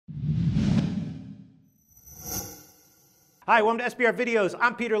Hi, welcome to SBR Videos.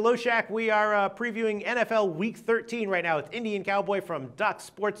 I'm Peter Loshak. We are previewing NFL Week 13 right now with Indian Cowboy from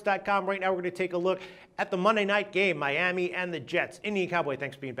DuckSports.com. Right now we're going to take a look at the Monday night game, Miami and the Jets. Indian Cowboy,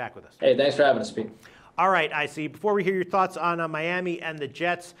 thanks for being back with us. Hey, thanks for having us, Pete. All right, I see. Before we hear your thoughts on Miami and the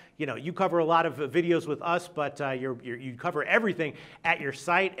Jets, you cover a lot of videos with us, but you cover everything at your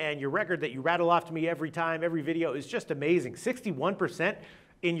site, and your record that you rattle off to me every time, every video is just amazing. 61%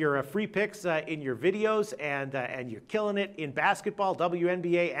 in your free picks in your videos, and you're killing it in basketball,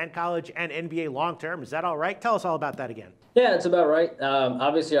 WNBA, and college and NBA long term. Is that all right? Tell us all about that again. Yeah, it's about right.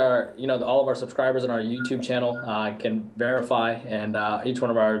 Obviously, all of our subscribers on our YouTube channel can verify, and each one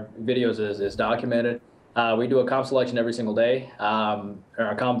of our videos is documented. We do a comp selection every single day,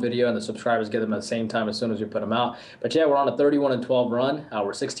 our comp video, and the subscribers get them at the same time as soon as we put them out. But yeah, we're on a 31-12 run.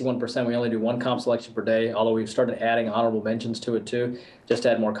 We're 61%. We only do one comp selection per day, although we've started adding honorable mentions to it too, just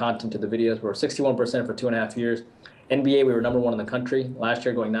to add more content to the videos. We're 61% for 2.5 years. NBA, we were #1 in the country last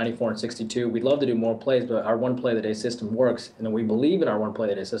year, going 94-62. We'd love to do more plays, but our one play of the day system works, and we believe in our one play of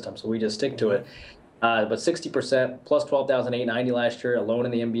the day system, so we just stick to it. But 60% plus 12,890 last year alone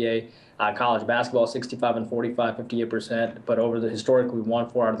in the NBA. College basketball, 65 and 45, 58%. But over the historically, we won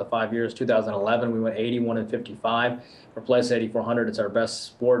 4 out of the 5 years. 2011, we went 81 and 55. For plus 8,400, it's our best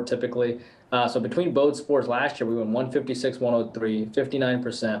sport typically. So between both sports last year, we went 156, 103,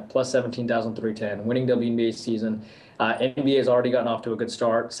 59%, plus 17,310, winning WNBA season. NBA has already gotten off to a good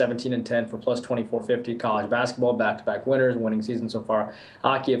start, 17 and 10 for plus 2450. College basketball, back-to-back winners, winning season so far.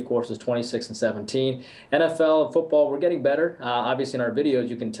 Hockey, of course, is 26 and 17. NFL football, we're getting better. Obviously, in our videos,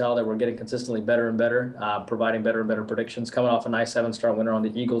 you can tell that we're getting consistently better and better, providing better and better predictions. Coming off a nice 7-star winner on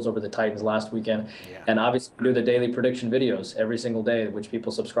the Eagles over the Titans last weekend. Yeah. And obviously, we do the daily prediction videos every single day, which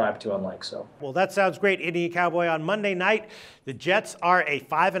people subscribe to, unlike so. Well, that sounds great, Indian Cowboy. On Monday night, the Jets are a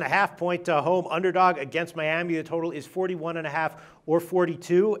 5.5-point home underdog against Miami. The total is 41.5 or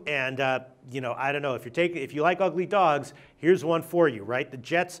 42. And, I don't know, if you like ugly dogs, here's one for you, right? The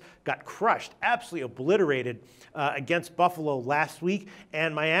Jets got crushed, absolutely obliterated against Buffalo last week.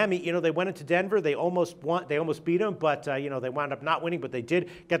 And Miami, they went into Denver. They almost beat them, but, they wound up not winning. But they did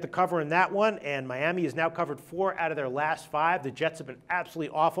get the cover in that one. And Miami has now covered 4 out of their last 5. The Jets have been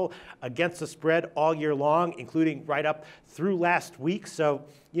absolutely awful against the spread all year long, including right up through last week. So,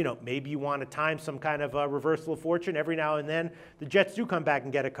 maybe you want to time some kind of reversal of fortune every now and then. The Jets do come back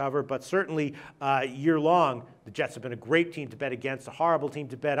and get a cover, but certainly year long, the Jets have been a great team to bet against, a horrible team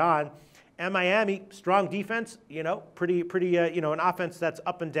to bet on. And Miami, strong defense, pretty, an offense that's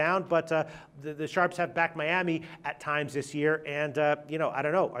up and down. But the Sharps have backed Miami at times this year. And, I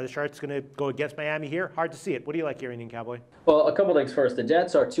don't know. Are the Sharps going to go against Miami here? Hard to see it. What do you like here, Indian Cowboy? Well, a couple things first. The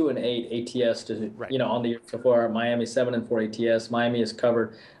Jets are 2-8 ATS, on the year so far. Miami 7-4 ATS. Miami has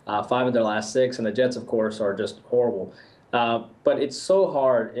covered 5 of their last 6, and the Jets, of course, are just horrible. But it's so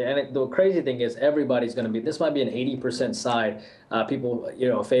hard, and the crazy thing is everybody's going to be, this might be an 80% side, people,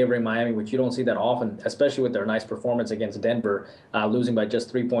 favoring Miami, which you don't see that often, especially with their nice performance against Denver, losing by just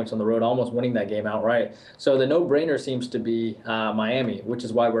 3 points on the road, almost winning that game outright. So the no-brainer seems to be Miami, which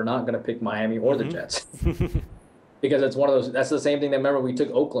is why we're not going to pick Miami or the Jets. Because it's one of those, that's the same thing that, remember, we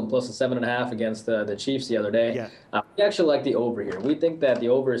took Oakland plus a 7.5 against the Chiefs the other day. Yeah. We actually like the over here. We think that the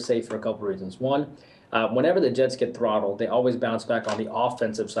over is safe for a couple reasons. One, whenever the Jets get throttled, they always bounce back on the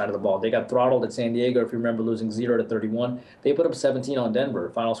offensive side of the ball. They got throttled at San Diego, if you remember, losing 0-31. They put up 17 on Denver.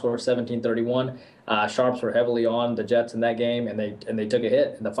 Final score 17-31. Sharps were heavily on the Jets in that game, and they took a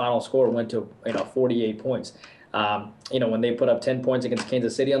hit. And the final score went to 48 points. When they put up 10 points against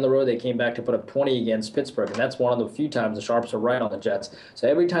Kansas City on the road, they came back to put up 20 against Pittsburgh, and that's one of the few times the Sharps are right on the Jets. So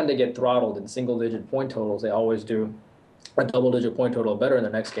every time they get throttled in single-digit point totals, they always do a double-digit point total better in the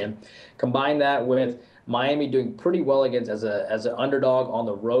next game. Combine that with Miami doing pretty well against as an underdog on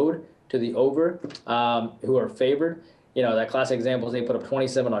the road to the over, who are favored. That classic example is they put up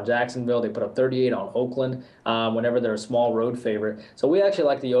 27 on Jacksonville. They put up 38 on Oakland whenever they're a small road favorite. So we actually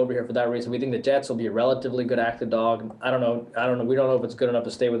like the over here for that reason. We think the Jets will be a relatively good active dog. I don't know. We don't know if it's good enough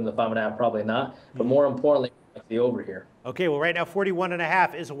to stay within the 5.5. Probably not. But more importantly, like the over here. Okay, well, right now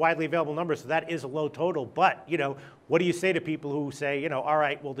 41.5 is a widely available number, so that is a low total. But, what do you say to people who say, all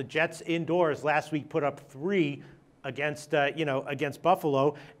right, well, the Jets indoors last week put up 3 against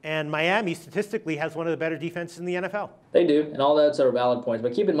Buffalo, and Miami statistically has one of the better defenses in the NFL? They do, and all that's are valid points.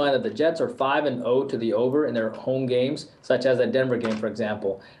 But keep in mind that the Jets are 5-0 to the over in their home games, such as that Denver game, for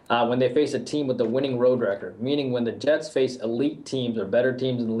example, when they face a team with the winning road record. Meaning, when the Jets face elite teams or better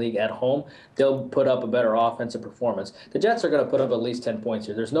teams in the league at home, they'll put up a better offensive performance. The Jets are going to put up at least 10 points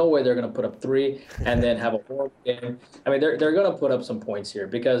here. There's no way they're going to put up 3 and then have a horrible game. I mean, they're going to put up some points here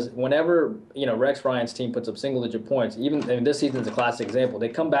because whenever Rex Ryan's team puts up single-digit points, even this season's a classic example, they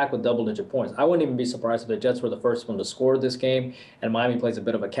come back with double-digit points. I wouldn't even be surprised if the Jets were the first one to score this game, and Miami plays a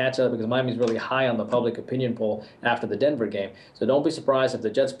bit of a catch-up because Miami's really high on the public opinion poll after the Denver game. So don't be surprised if the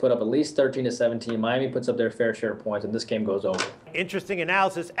Jets put up at least 13 to 17. Miami puts up their fair share of points, and this game goes over. Interesting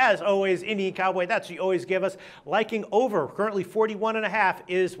analysis, as always. Indian Cowboy, that's what you always give us. Liking over, currently 41.5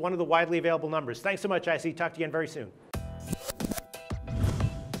 is one of the widely available numbers. Thanks so much, IC. Talk to you again very soon.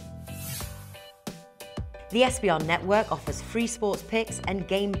 The SBR Network offers free sports picks and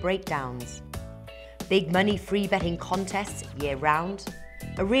game breakdowns, big money free betting contests year-round,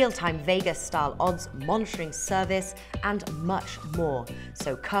 a real-time Vegas-style odds monitoring service, and much more.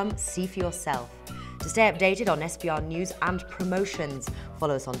 So come see for yourself. To stay updated on SBR news and promotions,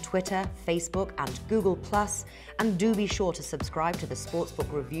 follow us on Twitter, Facebook, and Google+, and do be sure to subscribe to the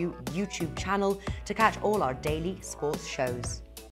Sportsbook Review YouTube channel to catch all our daily sports shows.